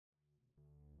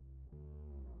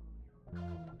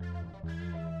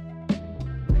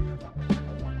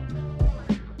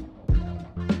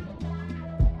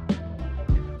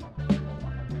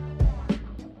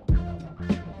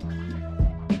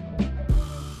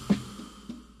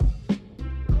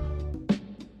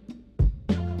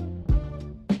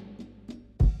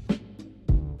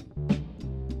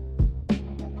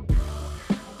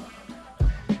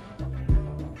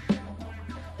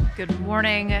Good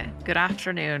morning, good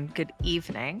afternoon, good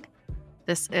evening.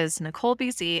 This is Nicole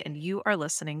BZ, and you are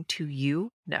listening to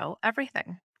You Know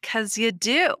Everything because you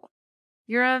do.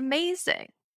 You're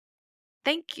amazing.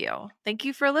 Thank you. Thank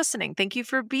you for listening. Thank you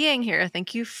for being here.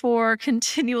 Thank you for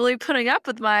continually putting up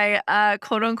with my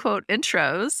quote unquote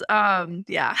intros.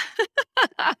 Yeah.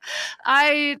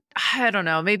 I I don't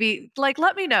know. Maybe like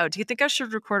let me know. Do you think I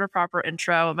should record a proper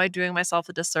intro? Am I doing myself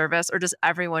a disservice or does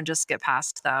everyone just get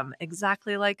past them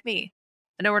exactly like me?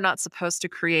 I know we're not supposed to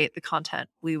create the content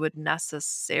we would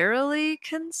necessarily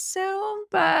consume,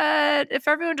 but if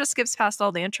everyone just skips past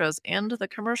all the intros and the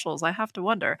commercials, I have to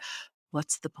wonder,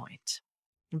 what's the point?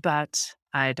 But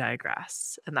I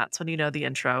digress. And that's when you know the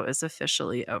intro is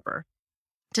officially over.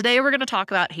 Today, we're going to talk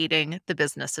about hating the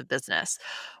business of business,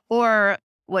 or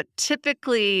what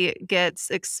typically gets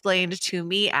explained to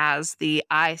me as the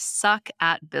I suck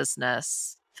at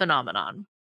business phenomenon.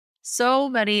 So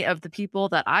many of the people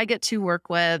that I get to work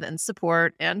with and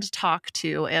support and talk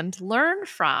to and learn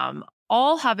from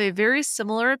all have a very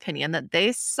similar opinion that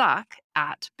they suck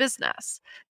at business.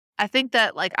 I think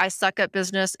that like I suck at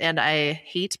business and I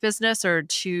hate business are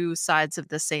two sides of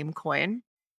the same coin.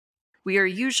 We are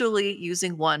usually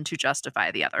using one to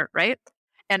justify the other, right?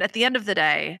 And at the end of the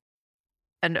day,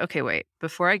 and okay, wait,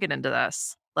 before I get into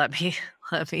this, let me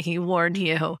let me warn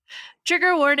you.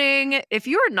 Trigger warning, if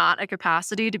you are not a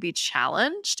capacity to be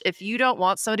challenged, if you don't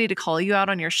want somebody to call you out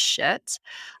on your shit,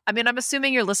 I mean, I'm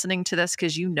assuming you're listening to this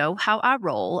because you know how I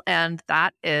roll, and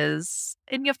that is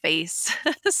in your face,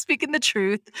 speaking the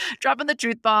truth, dropping the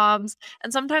truth bombs.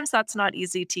 And sometimes that's not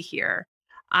easy to hear.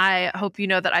 I hope you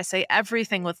know that I say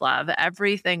everything with love,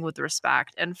 everything with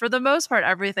respect. And for the most part,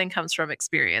 everything comes from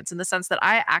experience in the sense that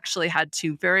I actually had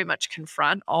to very much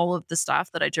confront all of the stuff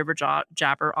that I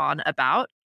jabber on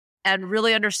about and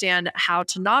really understand how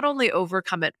to not only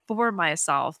overcome it for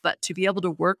myself, but to be able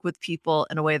to work with people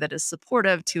in a way that is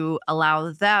supportive to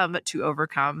allow them to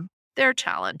overcome their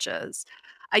challenges.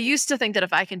 I used to think that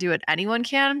if I can do it, anyone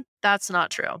can. That's not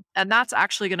true. And that's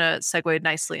actually going to segue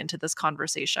nicely into this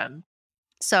conversation.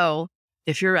 So,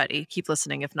 if you're ready, keep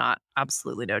listening. If not,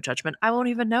 absolutely no judgment. I won't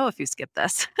even know if you skip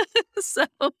this. So,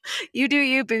 you do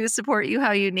you, boo. Support you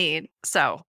how you need.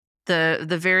 So, the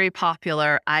very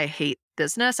popular I hate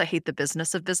business. I hate the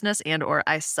business of business and or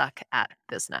I suck at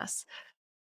business.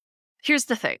 Here's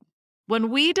the thing.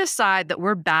 When we decide that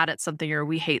we're bad at something or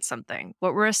we hate something,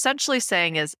 what we're essentially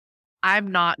saying is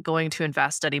I'm not going to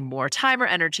invest any more time or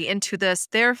energy into this.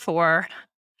 Therefore,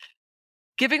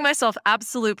 giving myself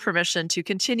absolute permission to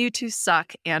continue to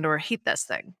suck and or hate this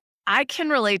thing. I can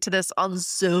relate to this on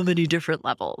so many different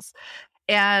levels.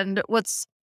 And what's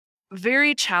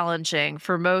very challenging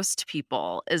for most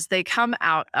people is they come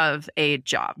out of a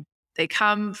job. They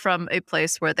come from a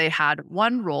place where they had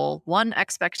one role, one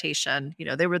expectation,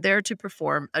 they were there to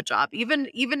perform a job. Even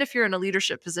if you're in a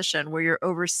leadership position where you're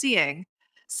overseeing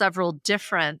several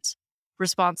different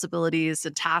responsibilities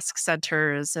and task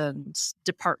centers and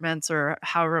departments or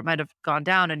however it might have gone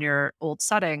down in your old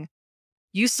setting,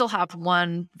 you still have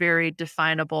one very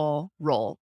definable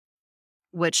role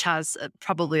which has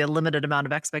probably a limited amount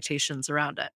of expectations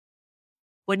around it.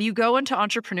 When you go into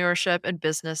entrepreneurship and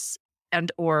business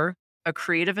and or a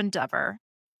creative endeavor,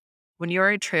 when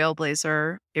you're a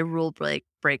trailblazer, a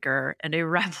breaker, and a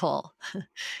rebel,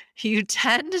 you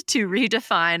tend to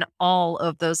redefine all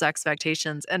of those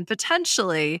expectations and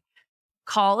potentially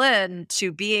call in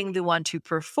to being the one to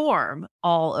perform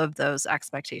all of those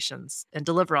expectations and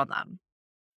deliver on them.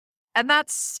 And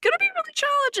that's going to be really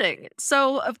challenging.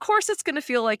 So, of course, it's going to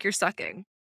feel like you're sucking.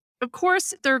 Of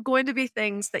course, there are going to be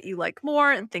things that you like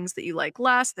more and things that you like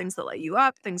less, things that light you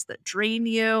up, things that drain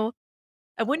you.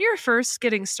 And when you're first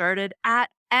getting started at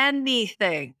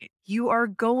anything, you are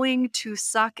going to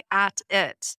suck at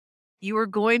it. You are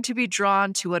going to be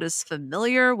drawn to what is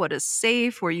familiar, what is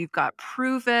safe, where you've got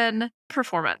proven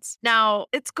performance. Now,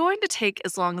 it's going to take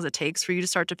as long as it takes for you to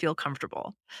start to feel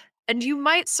comfortable. And you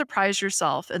might surprise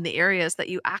yourself in the areas that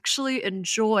you actually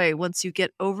enjoy once you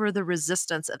get over the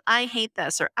resistance of, I hate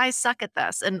this or I suck at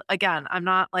this. And again, I'm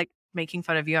not like making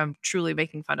fun of you. I'm truly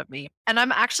making fun of me. And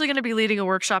I'm actually going to be leading a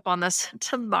workshop on this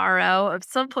tomorrow. At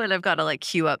some point, I've got to like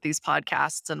queue up these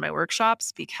podcasts in my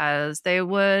workshops because they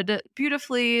would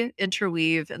beautifully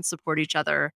interweave and support each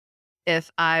other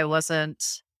if I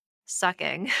wasn't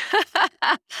sucking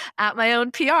at my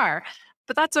own PR.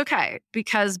 But that's okay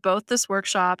because both this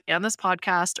workshop and this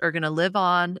podcast are going to live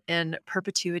on in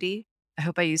perpetuity. I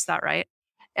hope I used that right.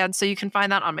 And so you can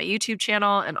find that on my YouTube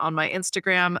channel and on my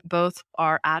Instagram. Both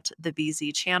are at the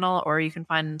BZ channel, or you can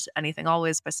find anything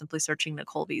always by simply searching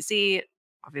Nicole BZ.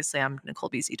 Obviously, I'm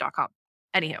NicoleBZ.com.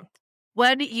 Anywho,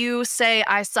 When you say,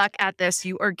 I suck at this,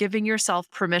 you are giving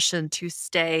yourself permission to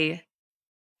stay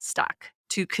stuck,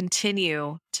 to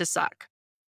continue to suck.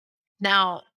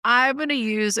 Now, I'm going to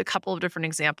use a couple of different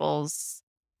examples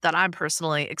that I'm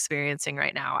personally experiencing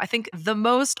right now. I think the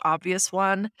most obvious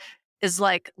one is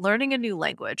like learning a new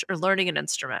language or learning an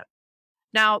instrument.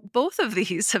 Now, both of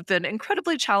these have been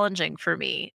incredibly challenging for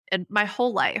me in my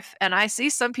whole life. And I see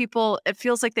some people, it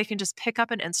feels like they can just pick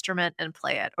up an instrument and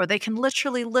play it, or they can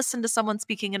literally listen to someone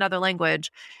speaking another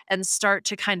language and start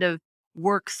to kind of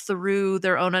work through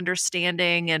their own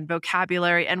understanding and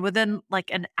vocabulary. And within like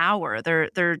an hour,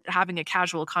 they're having a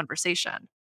casual conversation.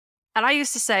 And I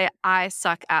used to say, I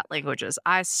suck at languages.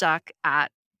 I suck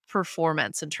at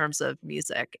performance in terms of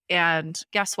music. And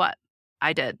guess what?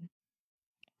 I did.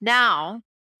 Now,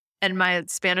 and my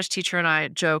Spanish teacher and I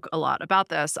joke a lot about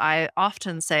this. I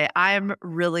often say, I'm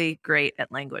really great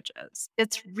at languages.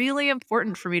 It's really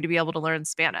important for me to be able to learn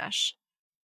Spanish.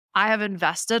 I have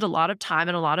invested a lot of time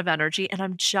and a lot of energy, and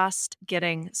I'm just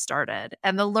getting started.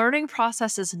 And the learning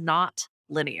process is not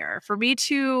linear. For me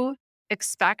to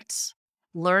expect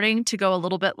learning to go a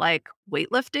little bit like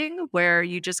weightlifting, where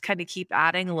you just kind of keep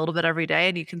adding a little bit every day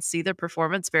and you can see the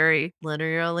performance very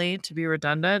linearly, to be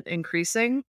redundant,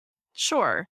 increasing.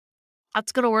 Sure,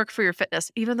 that's gonna work for your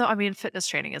fitness, even though, I mean, fitness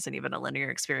training isn't even a linear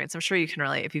experience. I'm sure you can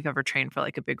relate if you've ever trained for,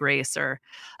 like, a big race or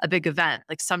a big event.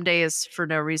 Like, some days, for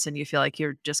no reason, you feel like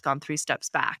you're just gone 3 steps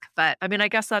back. But, I mean, I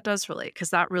guess that does relate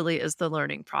because that really is the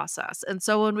learning process. And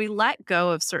so when we let go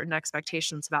of certain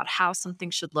expectations about how something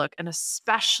should look, and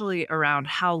especially around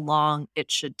how long it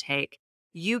should take,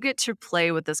 you get to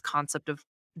play with this concept of,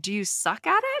 do you suck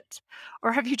at it?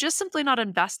 Or have you just simply not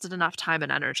invested enough time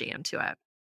and energy into it?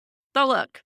 So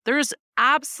look, there's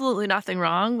absolutely nothing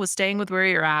wrong with staying with where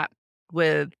you're at,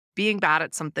 with being bad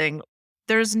at something.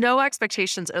 There's no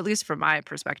expectations, at least from my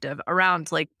perspective,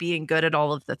 around like being good at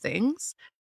all of the things.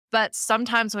 But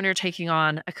sometimes when you're taking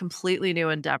on a completely new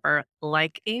endeavor,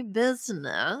 like a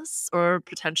business or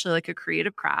potentially like a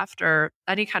creative craft or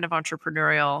any kind of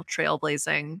entrepreneurial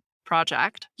trailblazing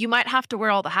project, you might have to wear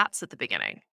all the hats at the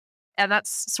beginning. And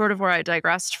that's sort of where I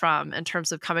digressed from in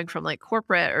terms of coming from like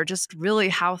corporate or just really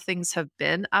how things have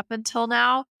been up until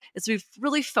now, is we've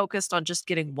really focused on just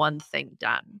getting one thing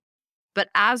done. But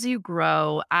as you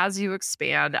grow, as you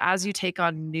expand, as you take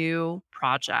on new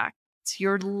projects,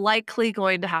 you're likely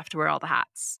going to have to wear all the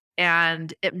hats.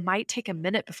 And it might take a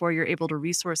minute before you're able to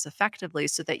resource effectively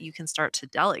so that you can start to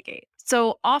delegate.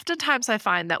 So, oftentimes, I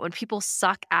find that when people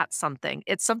suck at something,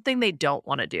 it's something they don't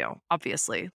want to do,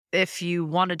 obviously. If you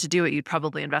wanted to do it, you'd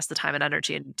probably invest the time and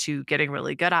energy into getting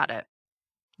really good at it.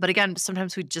 But again,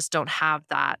 sometimes we just don't have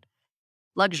that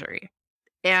luxury.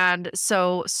 And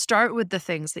so start with the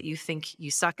things that you think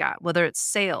you suck at, whether it's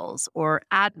sales or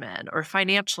admin or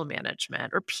financial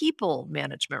management or people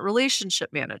management,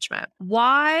 relationship management.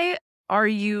 Why are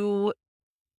you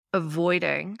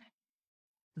avoiding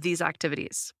these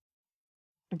activities?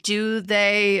 Do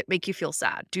they make you feel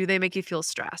sad? Do they make you feel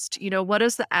stressed? What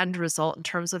is the end result in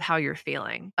terms of how you're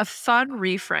feeling? A fun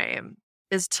reframe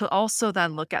is to also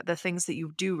then look at the things that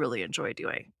you do really enjoy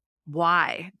doing.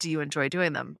 Why do you enjoy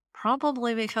doing them?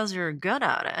 Probably because you're good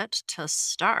at it to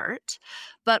start,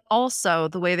 but also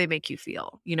the way they make you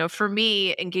feel. For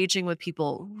me, engaging with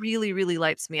people really, really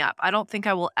lights me up. I don't think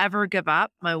I will ever give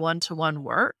up my one to one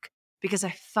work because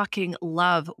I fucking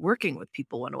love working with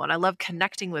people one to one. I love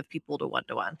connecting with people to one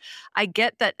to one. I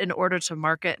get that in order to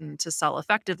market and to sell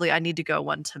effectively, I need to go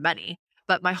one to many.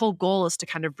 But my whole goal is to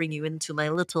kind of bring you into my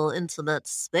little intimate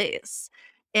space.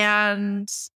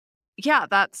 And yeah,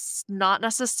 that's not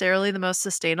necessarily the most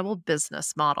sustainable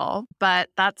business model, but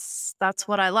that's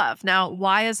what I love. Now,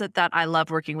 why is it that I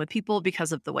love working with people?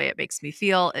 Because of the way it makes me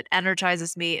feel. It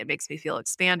energizes me, it makes me feel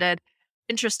expanded.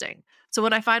 Interesting. So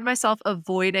when I find myself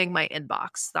avoiding my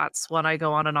inbox, that's when I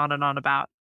go on and on and on about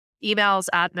emails,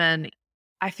 admin,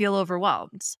 I feel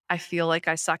overwhelmed. I feel like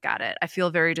I suck at it. I feel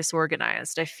very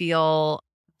disorganized. I feel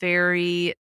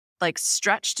very like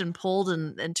stretched and pulled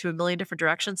into a million different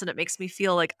directions. And it makes me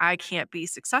feel like I can't be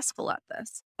successful at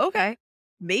this. Okay,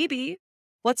 maybe.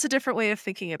 What's a different way of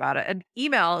thinking about it? And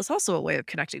email is also a way of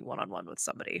connecting one on one with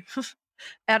somebody.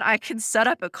 And I can set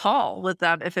up a call with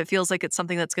them if it feels like it's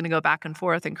something that's going to go back and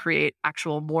forth and create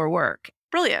actual more work.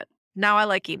 Brilliant. Now I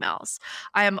like emails.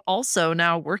 I am also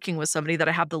now working with somebody that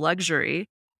I have the luxury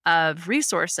of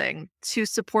resourcing to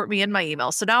support me in my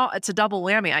email. So now it's a double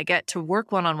whammy. I get to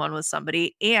work one-on-one with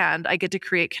somebody and I get to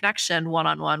create connection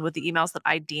one-on-one with the emails that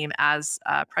I deem as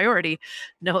a priority.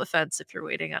 No offense if you're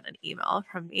waiting on an email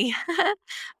from me.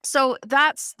 So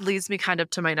that leads me kind of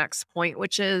to my next point,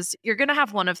 which is you're going to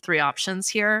have one of three options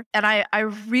here. And I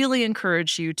really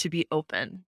encourage you to be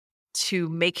open to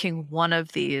making one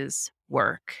of these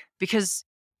work because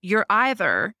you're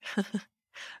either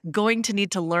going to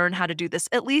need to learn how to do this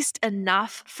at least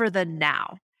enough for the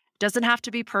now. Doesn't have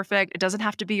to be perfect. It doesn't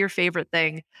have to be your favorite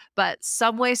thing, but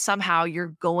some way, somehow,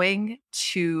 you're going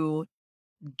to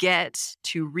get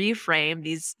to reframe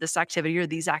this activity or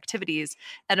these activities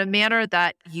in a manner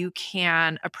that you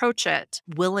can approach it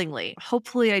willingly,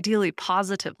 hopefully, ideally,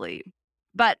 positively.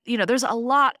 But, there's a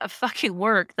lot of fucking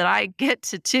work that I get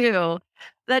to do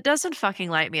that doesn't fucking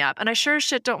light me up. And I sure as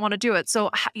shit don't want to do it. So,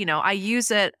 I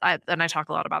use it, and I talk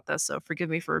a lot about this. So forgive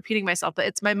me for repeating myself, but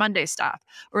it's my Monday stuff,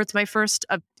 or it's my first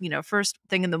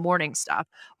thing in the morning stuff,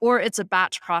 or it's a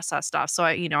batch process stuff. So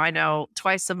I know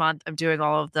twice a month I'm doing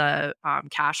all of the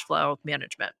cash flow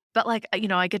management. But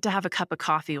I get to have a cup of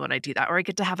coffee when I do that, or I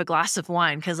get to have a glass of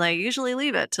wine because I usually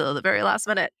leave it till the very last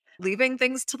minute. Leaving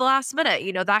things to the last minute,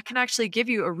 that can actually give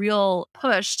you a real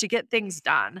push to get things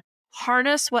done.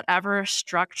 Harness whatever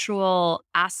structural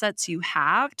assets you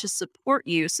have to support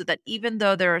you so that even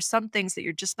though there are some things that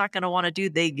you're just not going to want to do,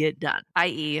 they get done,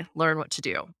 i.e., learn what to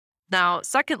do. Now,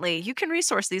 secondly, you can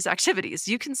resource these activities.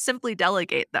 You can simply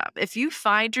delegate them. If you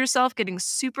find yourself getting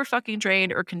super fucking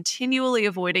drained or continually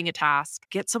avoiding a task,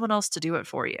 get someone else to do it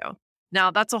for you. Now,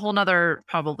 that's a whole nother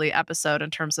probably episode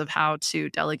in terms of how to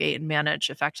delegate and manage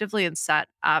effectively and set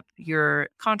up your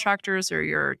contractors or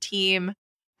your team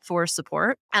for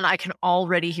support. And I can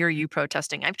already hear you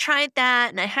protesting. I've tried that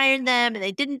and I hired them and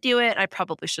they didn't do it. I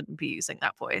probably shouldn't be using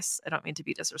that voice. I don't mean to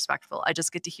be disrespectful. I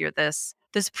just get to hear this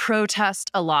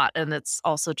protest a lot. And it's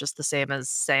also just the same as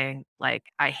saying, like,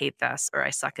 I hate this or I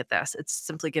suck at this. It's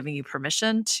simply giving you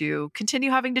permission to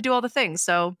continue having to do all the things.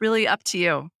 So really up to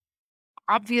you.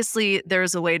 Obviously,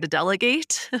 there's a way to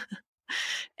delegate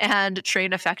and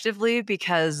train effectively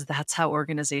because that's how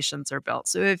organizations are built.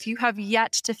 So if you have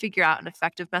yet to figure out an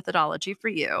effective methodology for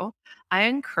you, I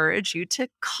encourage you to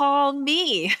call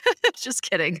me. Just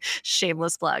kidding.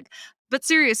 Shameless plug. But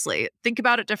seriously, think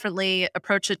about it differently,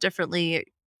 approach it differently.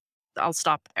 I'll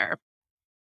stop there.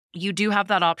 You do have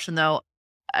that option though,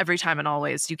 every time and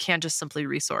always. You can't just simply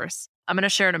resource. I'm going to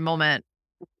share in a moment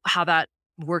how that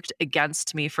worked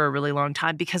against me for a really long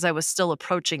time because I was still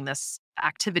approaching this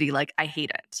activity like I hate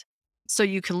it. So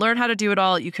you can learn how to do it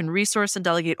all, you can resource and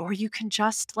delegate, or you can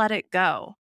just let it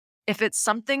go. If it's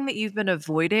something that you've been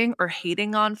avoiding or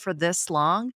hating on for this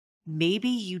long, maybe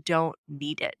you don't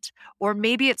need it, or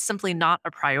maybe it's simply not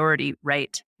a priority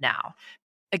right now.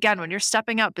 Again, when you're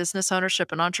stepping out business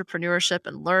ownership and entrepreneurship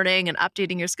and learning and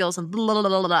updating your skills and blah, blah, blah,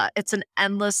 blah, blah, it's an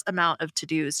endless amount of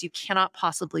to-dos. You cannot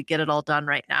possibly get it all done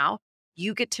right now.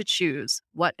 You get to choose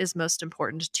what is most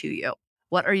important to you.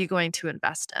 What are you going to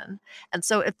invest in? And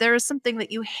so if there is something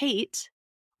that you hate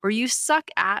or you suck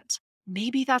at,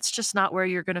 maybe that's just not where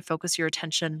you're going to focus your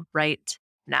attention right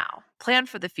now. Plan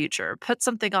for the future, put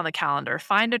something on the calendar,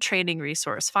 find a training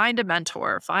resource, find a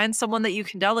mentor, find someone that you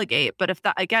can delegate. But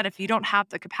if you don't have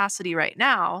the capacity right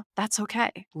now, that's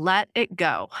okay. Let it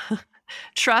go.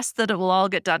 Trust that it will all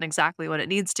get done exactly when it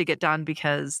needs to get done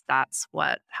because that's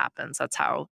what happens. That's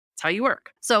how you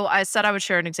work. So I said I would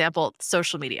share an example,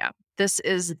 social media. This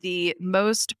is the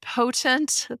most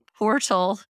potent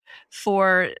portal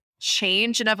for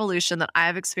change and evolution that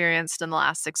I've experienced in the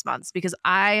last 6 months because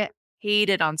I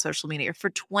hated on social media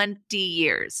for 20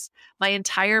 years. My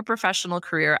entire professional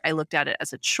career, I looked at it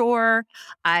as a chore.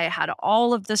 I had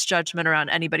all of this judgment around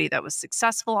anybody that was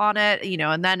successful on it,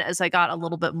 and then as I got a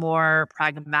little bit more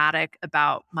pragmatic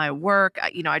about my work,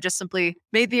 I just simply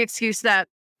made the excuse that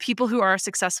people who are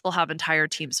successful have entire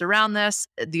teams around this.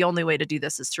 The only way to do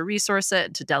this is to resource it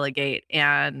and to delegate.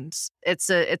 And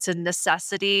it's a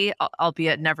necessity,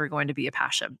 albeit never going to be a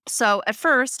passion. So at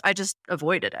first, I just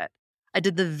avoided it. I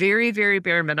did the very, very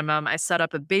bare minimum. I set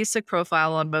up a basic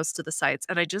profile on most of the sites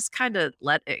and I just kind of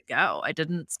let it go. I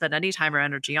didn't spend any time or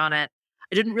energy on it.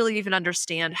 I didn't really even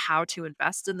understand how to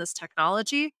invest in this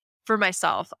technology for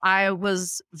myself. I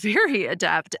was very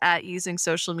adept at using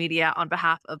social media on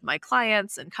behalf of my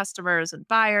clients and customers and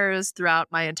buyers throughout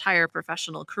my entire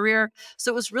professional career.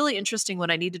 So it was really interesting when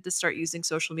I needed to start using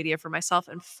social media for myself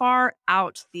and far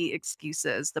out the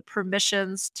excuses, the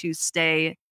permissions to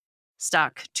stay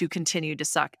stuck, to continue to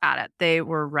suck at it. They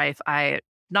were rife. I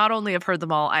not only have heard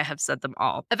them all, I have said them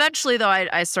all. Eventually, though,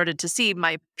 I started to see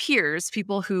my peers,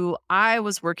 people who I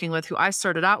was working with, who I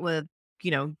started out with,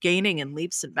 gaining in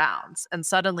leaps and bounds. And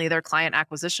suddenly their client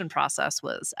acquisition process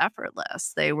was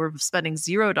effortless. They were spending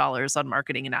 $0 on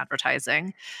marketing and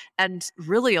advertising and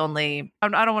really only, I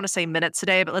don't want to say minutes a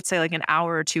day, but let's say like an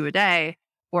hour or two a day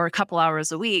or a couple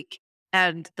hours a week.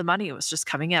 And the money was just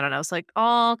coming in. And I was like,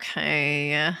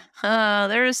 okay,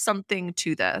 there is something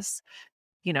to this.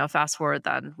 Fast forward,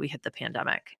 then we hit the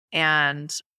pandemic.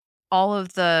 And all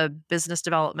of the business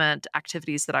development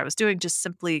activities that I was doing just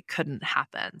simply couldn't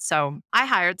happen. So I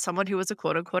hired someone who was a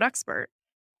quote unquote expert.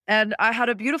 And I had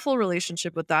a beautiful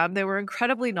relationship with them. They were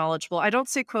incredibly knowledgeable. I don't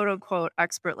say quote unquote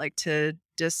expert like to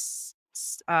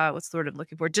what's the word I'm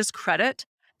looking for? Discredit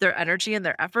their energy and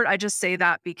their effort. I just say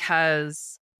that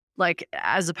because like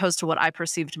as opposed to what I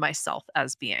perceived myself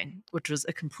as being, which was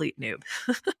a complete noob.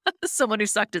 Someone who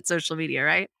sucked at social media,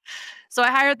 right? So I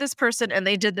hired this person and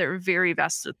they did their very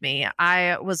best with me.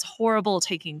 I was horrible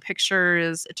taking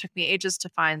pictures. It took me ages to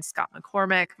find Scott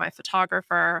McCormick, my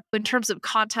photographer. In terms of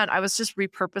content, I was just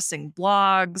repurposing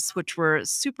blogs, which were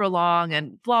super long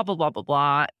and blah, blah, blah, blah,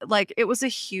 blah. Like it was a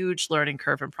huge learning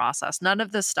curve and process. None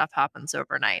of this stuff happens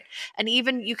overnight. And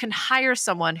even you can hire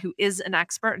someone who is an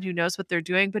expert and who knows what they're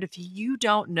doing. But if you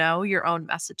don't know your own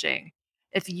messaging,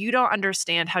 if you don't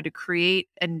understand how to create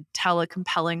and tell a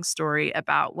compelling story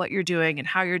about what you're doing and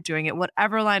how you're doing it,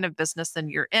 whatever line of business then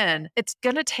you're in, it's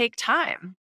going to take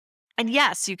time. And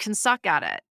yes, you can suck at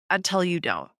it until you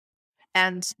don't.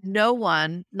 And no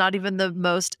one, not even the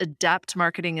most adept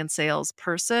marketing and sales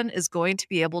person, is going to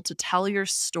be able to tell your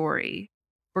story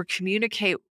or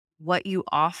communicate what you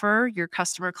offer your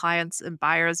customer clients and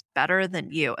buyers better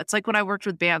than you. It's like when I worked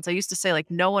with bands, I used to say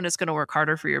like no one is going to work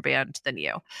harder for your band than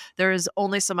you. There is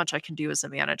only so much I can do as a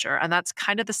manager. And that's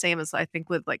kind of the same as I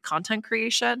think with like content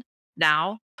creation.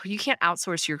 Now, you can't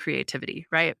outsource your creativity,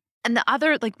 right? And the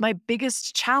other, like my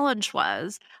biggest challenge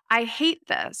was I hate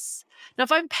this. Now,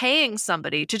 if I'm paying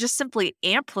somebody to just simply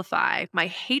amplify my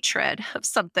hatred of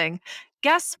something,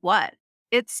 guess what?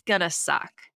 It's gonna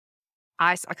suck.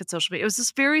 I suck at social media. It was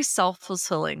this very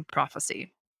self-fulfilling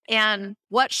prophecy. And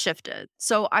what shifted?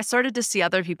 So I started to see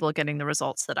other people getting the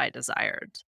results that I desired.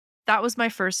 That was my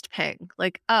first ping.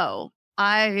 Like, oh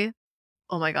my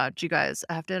God, you guys,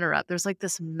 I have to interrupt. There's like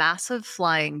this massive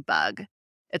flying bug.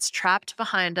 It's trapped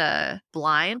behind a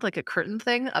blind, like a curtain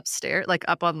thing upstairs, like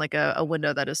up on like a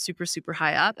window that is super, super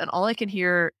high up. And all I can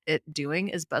hear it doing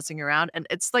is buzzing around. And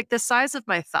it's like the size of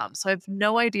my thumb. So I have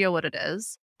no idea what it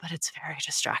is, but it's very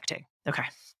distracting. Okay.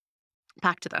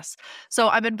 Back to this. So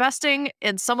I'm investing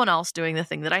in someone else doing the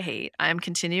thing that I hate. I'm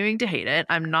continuing to hate it.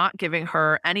 I'm not giving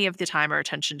her any of the time or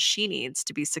attention she needs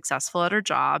to be successful at her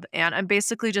job. And I'm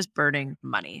basically just burning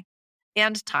money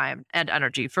and time and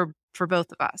energy for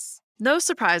both of us. No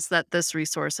surprise that this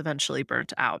resource eventually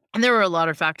burnt out. And there were a lot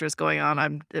of factors going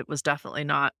on. It was definitely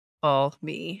not all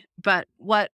me. But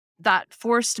what that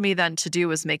forced me then to do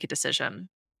was make a decision.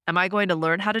 Am I going to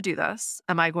learn how to do this?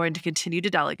 Am I going to continue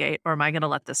to delegate or am I going to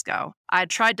let this go? I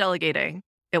tried delegating,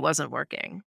 it wasn't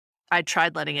working. I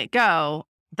tried letting it go,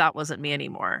 that wasn't me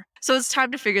anymore. So it's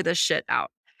time to figure this shit out.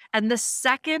 And the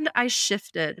second I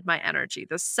shifted my energy,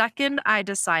 the second I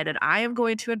decided I am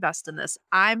going to invest in this,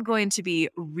 I'm going to be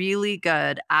really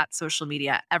good at social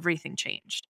media, everything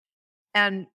changed.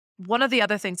 And one of the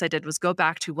other things I did was go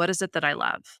back to what is it that I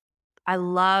love? I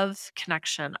love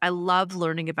connection. I love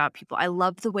learning about people. I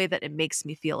love the way that it makes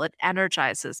me feel. It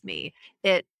energizes me.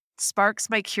 It sparks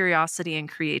my curiosity and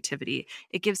creativity.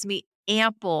 It gives me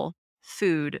ample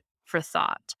food for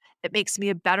thought. It makes me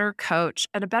a better coach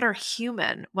and a better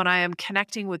human when I am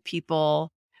connecting with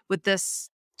people with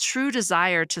this true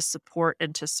desire to support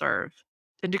and to serve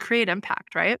and to create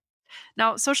impact, right?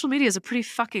 Now, social media is a pretty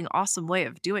fucking awesome way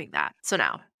of doing that. So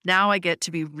now I get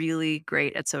to be really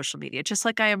great at social media, just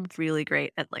like I am really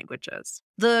great at languages.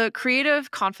 The Creative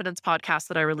Confidence podcast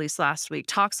that I released last week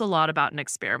talks a lot about an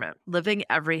experiment, living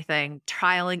everything,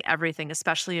 trialing everything,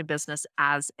 especially in business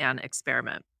as an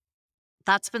experiment.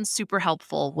 That's been super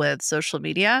helpful with social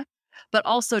media, but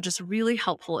also just really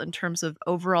helpful in terms of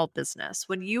overall business.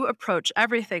 When you approach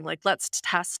everything like, let's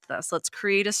test this, let's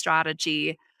create a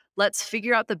strategy, let's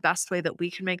figure out the best way that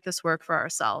we can make this work for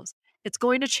ourselves, it's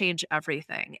going to change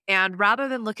everything. And rather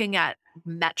than looking at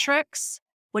metrics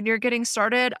when you're getting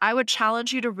started, I would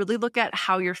challenge you to really look at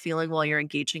how you're feeling while you're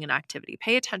engaging in activity.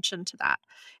 Pay attention to that.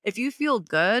 If you feel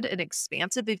good and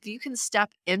expansive, if you can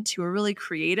step into a really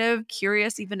creative,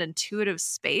 curious, even intuitive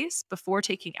space before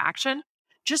taking action,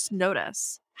 just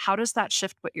notice, how does that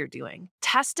shift what you're doing?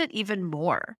 Test it even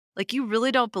more. Like, you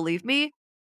really don't believe me?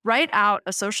 Write out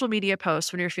a social media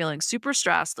post when you're feeling super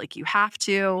stressed, like you have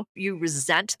to, you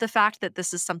resent the fact that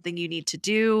this is something you need to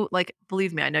do. Like,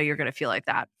 believe me, I know you're going to feel like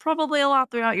that probably a lot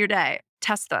throughout your day.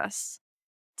 Test this.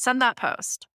 Send that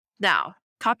post. Now,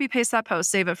 copy paste that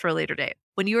post, save it for a later date.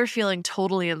 When you are feeling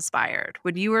totally inspired,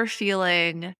 when you are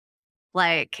feeling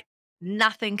like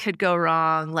nothing could go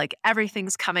wrong, like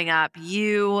everything's coming up,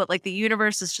 like the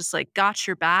universe is just like got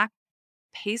your back,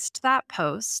 paste that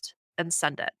post and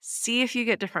send it. See if you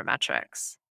get different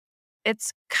metrics.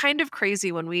 It's kind of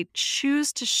crazy when we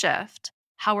choose to shift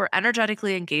how we're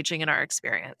energetically engaging in our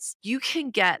experience. You can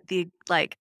get the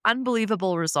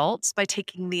unbelievable results by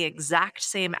taking the exact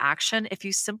same action if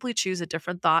you simply choose a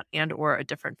different thought and or a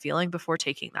different feeling before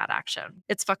taking that action.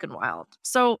 It's fucking wild.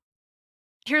 So,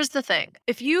 here's the thing.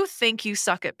 If you think you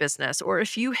suck at business or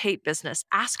if you hate business,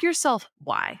 ask yourself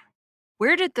why.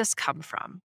 Where did this come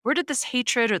from? Where did this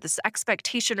hatred or this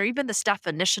expectation or even this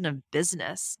definition of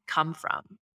business come from?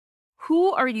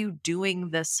 Who are you doing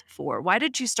this for? Why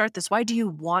did you start this? Why do you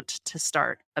want to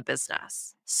start a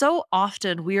business? So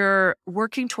often we're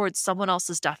working towards someone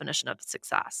else's definition of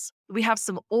success. We have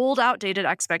some old, outdated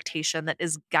expectation that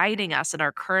is guiding us in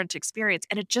our current experience,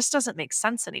 and it just doesn't make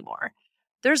sense anymore.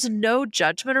 There's no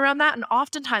judgment around that. And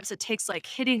oftentimes it takes like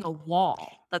hitting a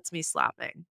wall. That's me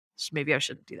slapping. Maybe I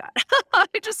shouldn't do that. I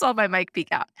just saw my mic peek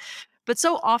out. But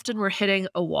so often we're hitting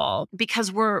a wall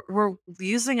because we're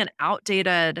using an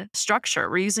outdated structure.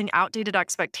 We're using outdated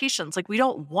expectations. Like we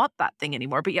don't want that thing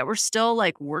anymore, but yet we're still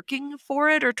like working for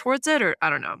it or towards it, or I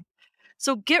don't know.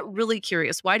 So get really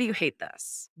curious. Why do you hate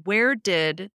this? Where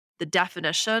did the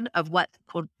definition of what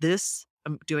quote this,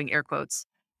 I'm doing air quotes,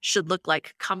 should look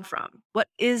like come from? What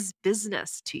is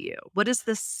business to you? What is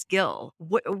this skill?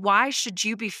 Why should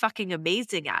you be fucking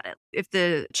amazing at it? If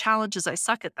the challenge is I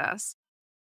suck at this,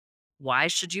 why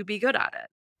should you be good at it?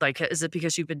 Like, is it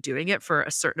because you've been doing it for a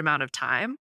certain amount of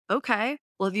time? Okay.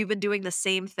 Well, have you been doing the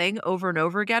same thing over and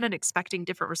over again and expecting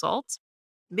different results?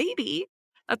 Maybe.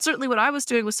 That's certainly what I was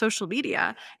doing with social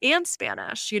media and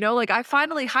Spanish. Like I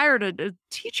finally hired a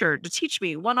teacher to teach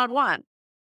me one on one.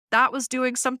 That was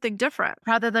doing something different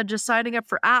rather than just signing up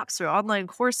for apps or online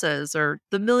courses or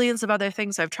the millions of other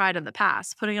things I've tried in the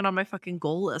past, putting it on my fucking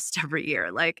goal list every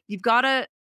year. Like, you've got to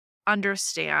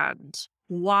understand,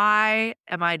 why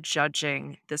am I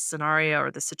judging this scenario or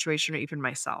the situation or even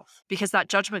myself? Because that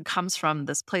judgment comes from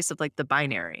this place of like the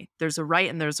binary. There's a right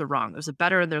and there's a wrong. There's a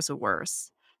better and there's a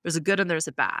worse. There's a good and there's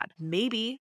a bad.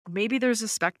 Maybe there's a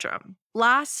spectrum.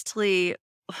 Lastly,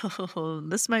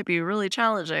 this might be really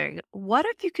challenging. What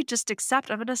if you could just accept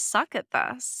I'm going to suck at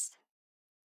this?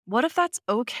 What if that's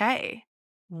okay?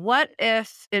 What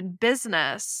if in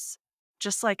business,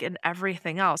 just like in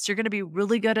everything else, you're going to be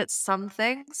really good at some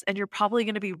things and you're probably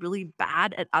going to be really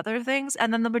bad at other things.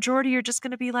 And then the majority, you're just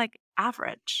going to be like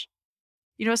average.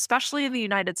 Especially in the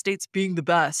United States, being the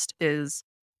best is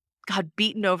God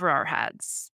beaten over our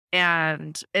heads.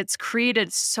 And it's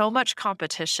created so much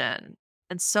competition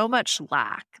and so much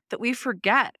lack that we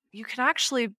forget you can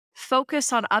actually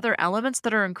focus on other elements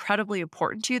that are incredibly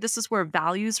important to you. This is where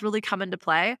values really come into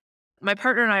play. My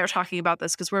partner and I are talking about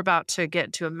this because we're about to get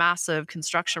into a massive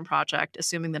construction project,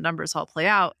 assuming the numbers all play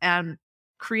out, and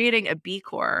creating a B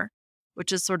Corp,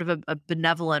 which is sort of a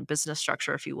benevolent business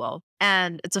structure, if you will.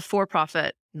 And it's a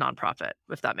for-profit nonprofit,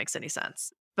 if that makes any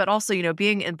sense. But also,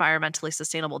 being environmentally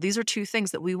sustainable. These are two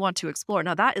things that we want to explore.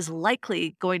 Now, that is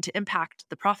likely going to impact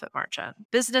the profit margin.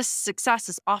 Business success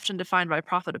is often defined by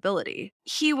profitability.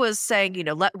 He was saying,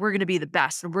 we're going to be the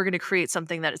best and we're going to create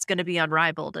something that is going to be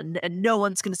unrivaled and no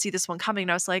one's going to see this one coming.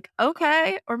 And I was like,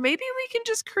 okay, or maybe we can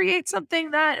just create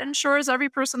something that ensures every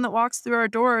person that walks through our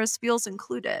doors feels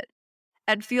included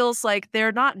and feels like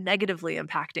they're not negatively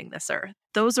impacting this earth.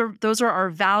 Those are our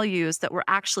values that we're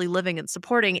actually living and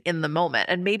supporting in the moment.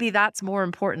 And maybe that's more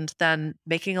important than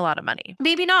making a lot of money.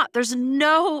 Maybe not. There's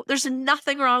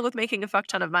nothing wrong with making a fuck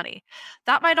ton of money.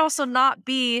 That might also not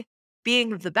be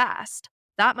being the best.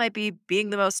 That might be being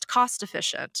the most cost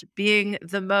efficient, being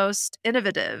the most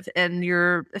innovative in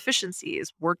your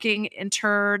efficiencies, working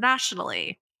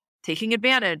internationally, taking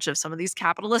advantage of some of these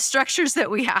capitalist structures that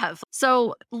we have.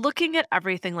 So looking at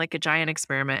everything like a giant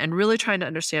experiment and really trying to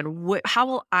understand how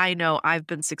will I know I've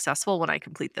been successful when I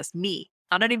complete this? Me,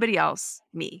 not anybody else,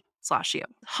 me/you.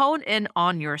 Hone in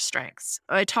on your strengths.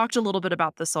 I talked a little bit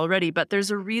about this already, but there's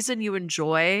a reason you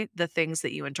enjoy the things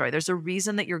that you enjoy. There's a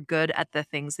reason that you're good at the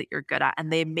things that you're good at,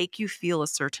 and they make you feel a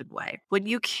certain way. When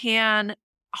you can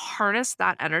harness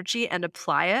that energy and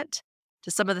apply it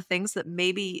to some of the things that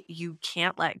maybe you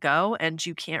can't let go and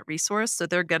you can't resource. So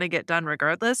they're going to get done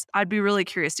regardless. I'd be really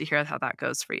curious to hear how that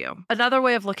goes for you. Another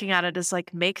way of looking at it is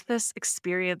like make this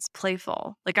experience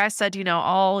playful. Like I said,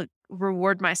 I'll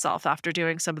reward myself after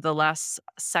doing some of the less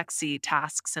sexy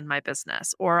tasks in my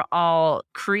business, or I'll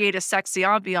create a sexy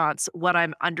ambiance when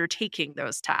I'm undertaking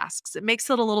those tasks. It makes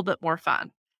it a little bit more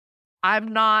fun.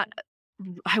 I'm not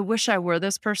I wish I were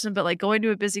this person, but like going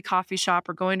to a busy coffee shop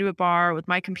or going to a bar with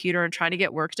my computer and trying to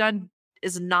get work done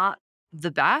is not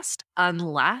the best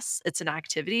unless it's an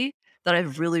activity that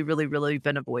I've really, really, really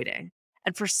been avoiding.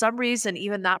 And for some reason,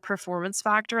 even that performance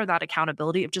factor and that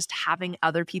accountability of just having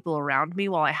other people around me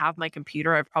while I have my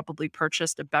computer, I've probably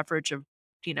purchased a beverage of,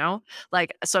 you know,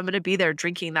 so I'm going to be there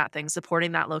drinking that thing,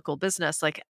 supporting that local business.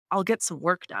 Like I'll get some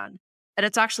work done. And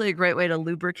it's actually a great way to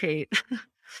lubricate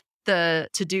the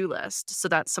to-do list so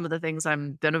that some of the things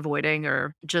I'm been avoiding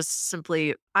or just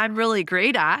simply I'm really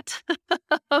great at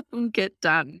get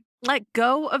done. Let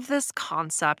go of this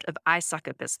concept of I suck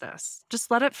at business.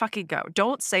 Just let it fucking go.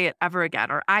 Don't say it ever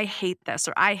again, or I hate this,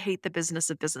 or I hate the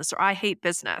business of business, or I hate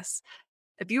business.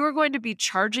 If you are going to be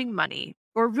charging money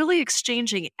or really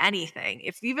exchanging anything,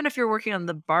 even if you're working on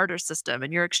the barter system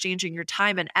and you're exchanging your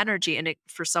time and energy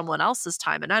for someone else's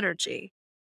time and energy,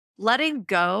 letting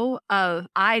go of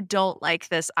I don't like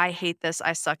this, I hate this,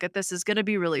 I suck at this is going to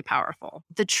be really powerful.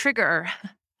 The trigger,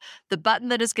 the button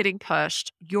that is getting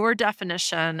pushed, your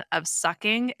definition of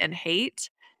sucking and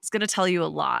hate is going to tell you a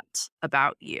lot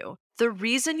about you. The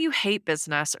reason you hate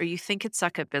business or you think it's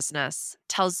suck at business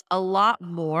tells a lot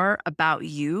more about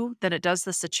you than it does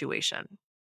the situation.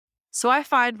 So I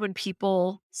find when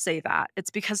people say that, it's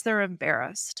because they're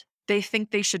embarrassed. They think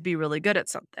they should be really good at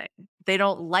something. They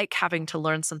don't like having to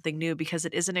learn something new because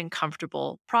it is an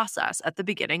uncomfortable process. At the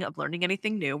beginning of learning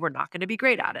anything new, we're not going to be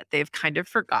great at it. They've kind of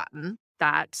forgotten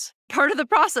that part of the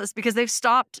process because they've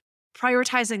stopped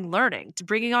prioritizing learning. To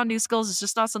bringing on new skills is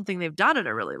just not something they've done in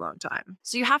a really long time.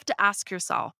 So you have to ask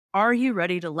yourself, are you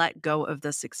ready to let go of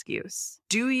this excuse?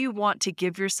 Do you want to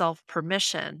give yourself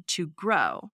permission to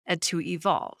grow and to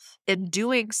evolve? In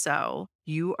doing so,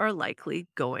 you are likely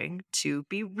going to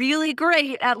be really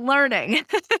great at learning.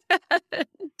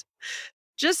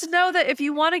 Just know that if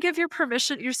you want to give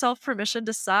yourself permission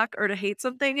to suck or to hate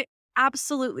something,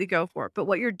 absolutely go for it. But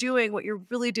what you're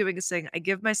really doing is saying, I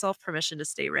give myself permission to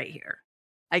stay right here.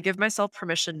 I give myself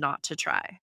permission not to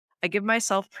try. I give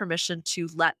myself permission to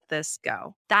let this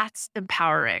go. That's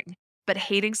empowering. But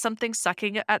hating something,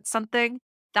 sucking at something,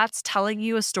 that's telling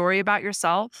you a story about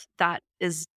yourself that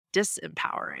is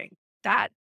disempowering. That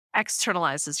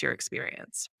externalizes your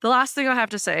experience. The last thing I have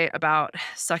to say about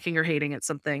sucking or hating at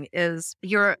something is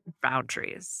your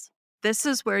boundaries. This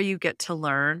is where you get to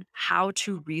learn how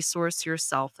to resource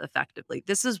yourself effectively.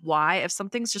 This is why, if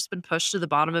something's just been pushed to the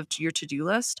bottom of your to do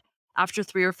list after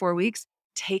 3 or 4 weeks,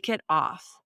 take it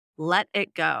off, let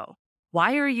it go.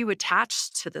 Why are you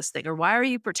attached to this thing? Or why are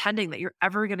you pretending that you're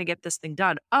ever going to get this thing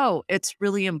done? Oh, it's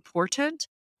really important.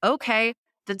 Okay,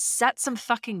 then set some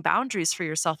fucking boundaries for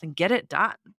yourself and get it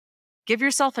done. Give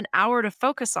yourself an hour to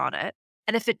focus on it.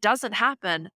 And if it doesn't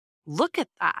happen, look at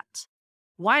that.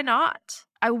 Why not?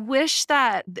 I wish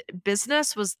that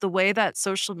business was the way that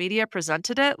social media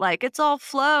presented it. Like it's all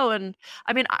flow. And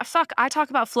I mean, I talk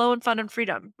about flow and fun and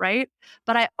freedom, right?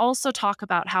 But I also talk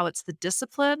about how it's the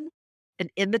discipline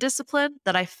and in the discipline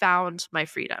that I found my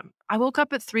freedom. I woke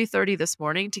up at 3:30 this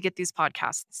morning to get these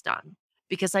podcasts done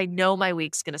because I know my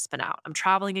week's going to spin out. I'm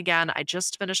traveling again. I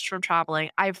just finished from traveling.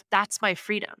 That's my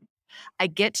freedom. I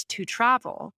get to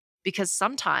travel because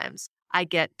sometimes I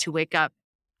get to wake up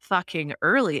fucking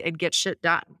early and get shit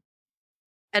done.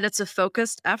 And it's a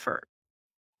focused effort.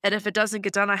 And if it doesn't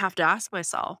get done, I have to ask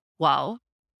myself, well,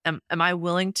 am I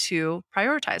willing to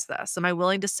prioritize this? Am I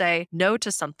willing to say no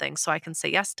to something so I can say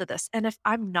yes to this? And if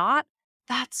I'm not,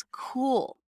 that's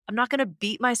cool. I'm not going to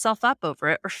beat myself up over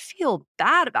it or feel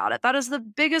bad about it. That is the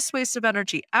biggest waste of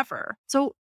energy ever.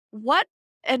 So, what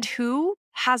and who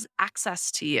has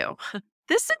access to you?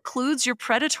 This includes your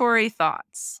predatory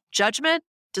thoughts. Judgment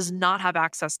does not have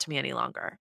access to me any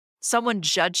longer. Someone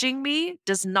judging me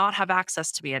does not have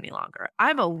access to me any longer.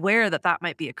 I'm aware that that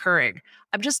might be occurring.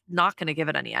 I'm just not going to give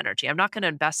it any energy. I'm not going to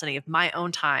invest any of my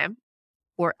own time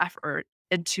or effort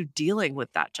into dealing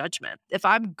with that judgment. If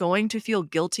I'm going to feel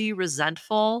guilty,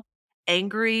 resentful,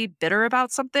 angry, bitter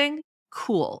about something,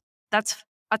 cool. That's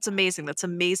amazing. That's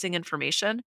amazing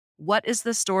information. What is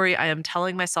the story I am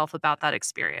telling myself about that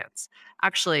experience?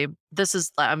 Actually,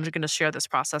 I'm going to share this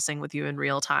processing with you in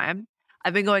real time.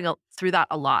 I've been going through that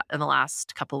a lot in the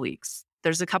last couple weeks.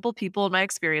 There's a couple people in my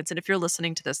experience, and if you're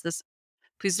listening to this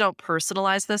Please don't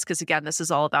personalize this because, again, this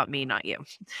is all about me, not you.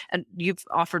 And you've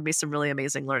offered me some really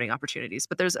amazing learning opportunities.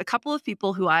 But there's a couple of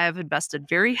people who I have invested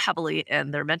very heavily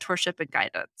in their mentorship and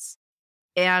guidance.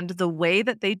 And the way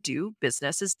that they do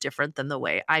business is different than the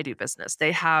way I do business.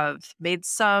 They have made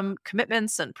some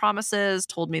commitments and promises,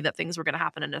 told me that things were going to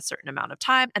happen in a certain amount of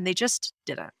time, and they just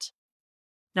didn't.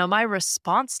 Now, my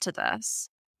response to this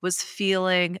was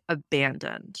feeling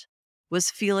abandoned,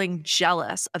 was feeling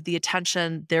jealous of the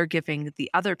attention they're giving the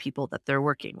other people that they're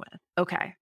working with.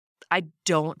 Okay, I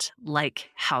don't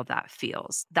like how that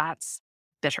feels. That's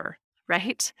bitter,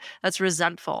 right? That's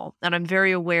resentful. And I'm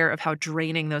very aware of how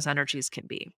draining those energies can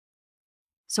be.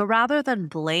 So rather than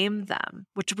blame them,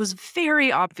 which was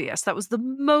very obvious, that was the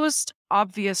most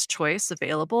obvious choice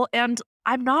available. And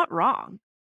I'm not wrong.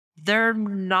 They're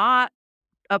not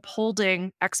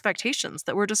upholding expectations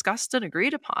that were discussed and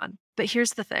agreed upon. But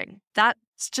here's the thing, that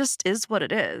just is what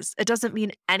it is. It doesn't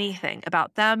mean anything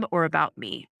about them or about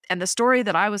me. And the story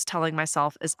that I was telling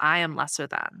myself is I am lesser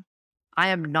than. I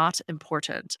am not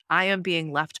important. I am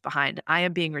being left behind. I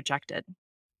am being rejected.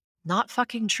 Not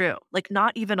fucking true. Like,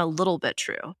 not even a little bit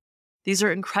true. These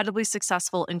are incredibly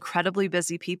successful, incredibly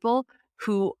busy people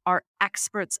who are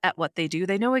experts at what they do.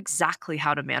 They know exactly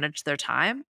how to manage their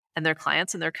time and their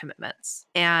clients and their commitments.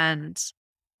 And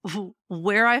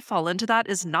where I fall into that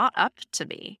is not up to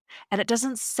me. And it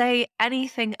doesn't say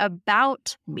anything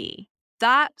about me.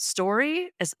 That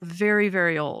story is very,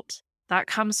 very old. That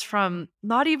comes from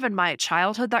not even my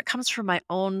childhood, that comes from my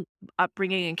own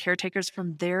upbringing and caretakers,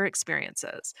 from their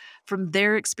experiences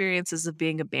of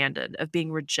being abandoned, of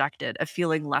being rejected, of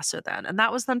feeling lesser than. And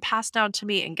that was then passed down to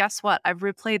me. And guess what? I've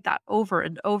replayed that over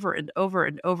and over and over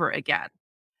and over again.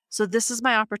 So this is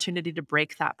my opportunity to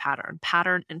break that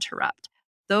pattern interrupt.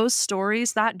 Those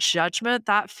stories, that judgment,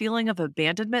 that feeling of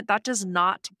abandonment, that does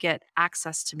not get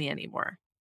access to me anymore.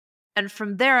 And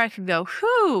from there, I can go,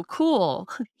 whoo, cool.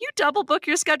 You double book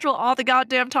your schedule all the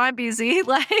goddamn time, BZ.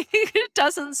 Like, it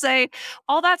doesn't say,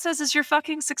 all that says is you're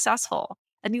fucking successful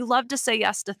and you love to say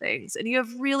yes to things and you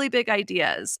have really big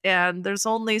ideas and there's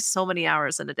only so many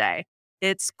hours in a day.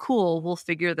 It's cool. We'll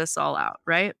figure this all out,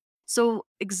 right? So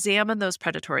examine those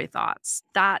predatory thoughts.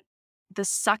 That the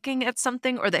sucking at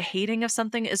something or the hating of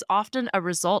something is often a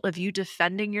result of you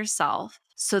defending yourself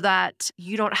so that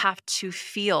you don't have to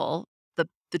feel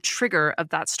the trigger of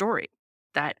that story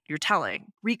that you're telling.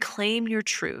 Reclaim your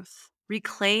truth.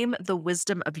 Reclaim the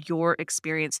wisdom of your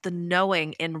experience, the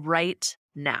knowing in right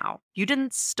now. You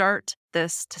didn't start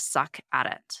this to suck at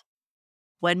it.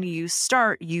 When you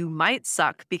start, you might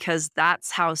suck because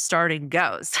that's how starting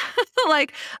goes.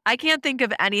 Like, I can't think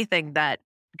of anything that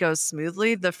goes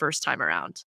smoothly the first time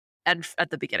around and at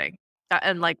the beginning.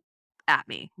 And like, at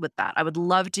me with that. I would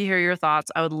love to hear your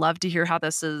thoughts. I would love to hear how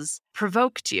this has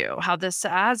provoked you, how this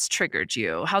has triggered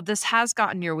you, how this has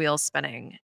gotten your wheels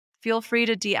spinning. Feel free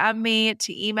to DM me,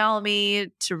 to email me,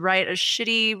 to write a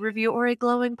shitty review or a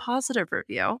glowing positive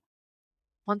review.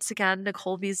 Once again,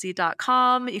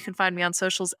 NicoleBZ.com. You can find me on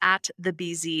socials at the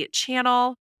BZ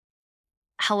channel.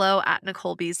 Hello at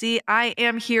NicoleBZ. I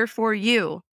am here for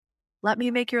you. Let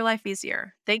me make your life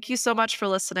easier. Thank you so much for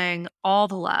listening. All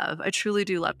the love. I truly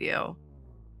do love you.